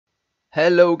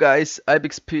Hello guys,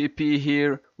 IbixPvP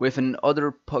here with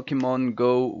another Pokemon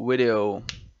Go video.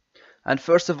 And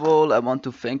first of all, I want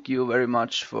to thank you very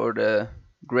much for the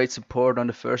great support on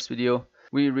the first video.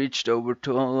 We reached over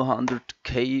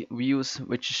 200k views,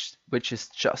 which is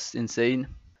just insane.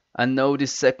 And now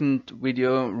this second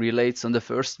video relates on the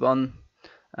first one.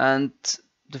 And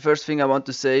the first thing I want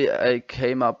to say, I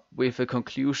came up with a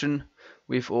conclusion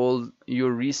with all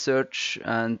your research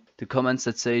and the comments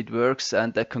that say it works,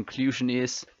 and that conclusion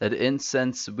is that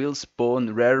Incense will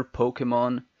spawn rare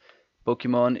Pokemon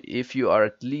if you are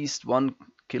at least 1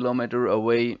 kilometer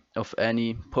away of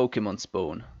any Pokemon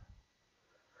spawn.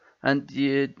 And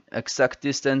the exact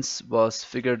distance was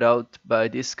figured out by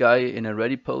this guy in a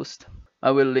Reddit post.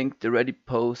 I will link the Reddit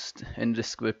post in the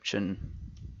description.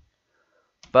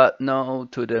 But now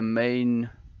to the main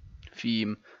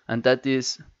theme, and that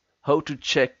is how to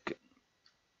check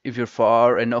if you're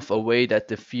far enough away that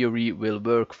the theory will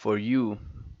work for you.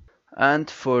 And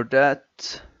for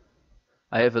that,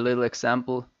 I have a little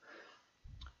example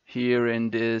here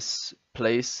in this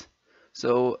place.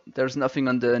 So there's nothing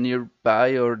on the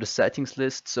nearby or the settings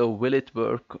list, so will it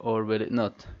work or will it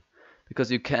not?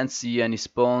 Because you can't see any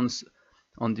spawns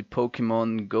on the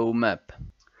Pokemon Go map.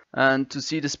 And to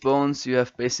see the spawns, you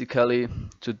have basically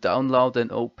to download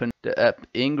and open the app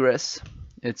Ingress.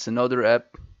 It's another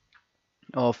app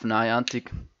of Niantic,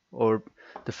 or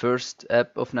the first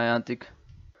app of Niantic.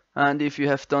 And if you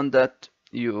have done that,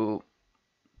 you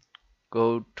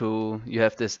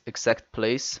have this exact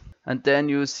place, and then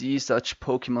you see such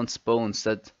Pokemon spawns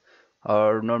that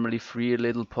are normally 3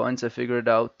 little points. I figured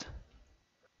out,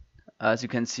 as you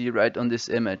can see right on this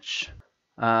image.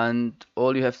 And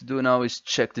all you have to do now is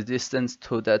check the distance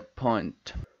to that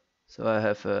point. So I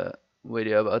have a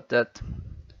video about that.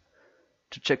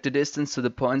 To check the distance to the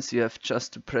points, you have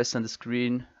just to press on the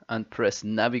screen and press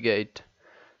navigate,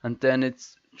 and then it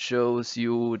shows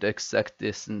you the exact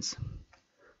distance.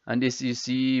 And as you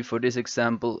see for this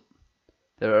example,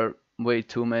 there are way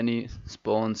too many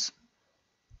spawns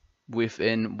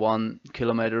within 1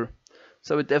 kilometer,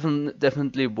 so it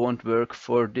definitely won't work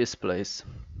for this place.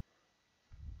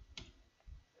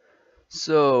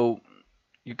 So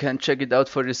you can check it out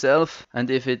for yourself,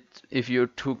 and if you're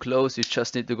too close, you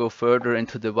just need to go further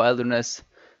into the wilderness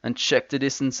and check the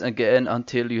distance again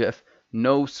until you have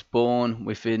no spawn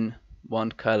within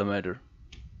 1 kilometer.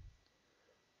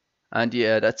 And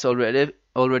yeah, that's already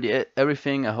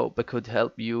everything. I hope I could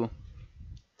help you,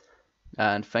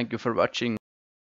 and thank you for watching.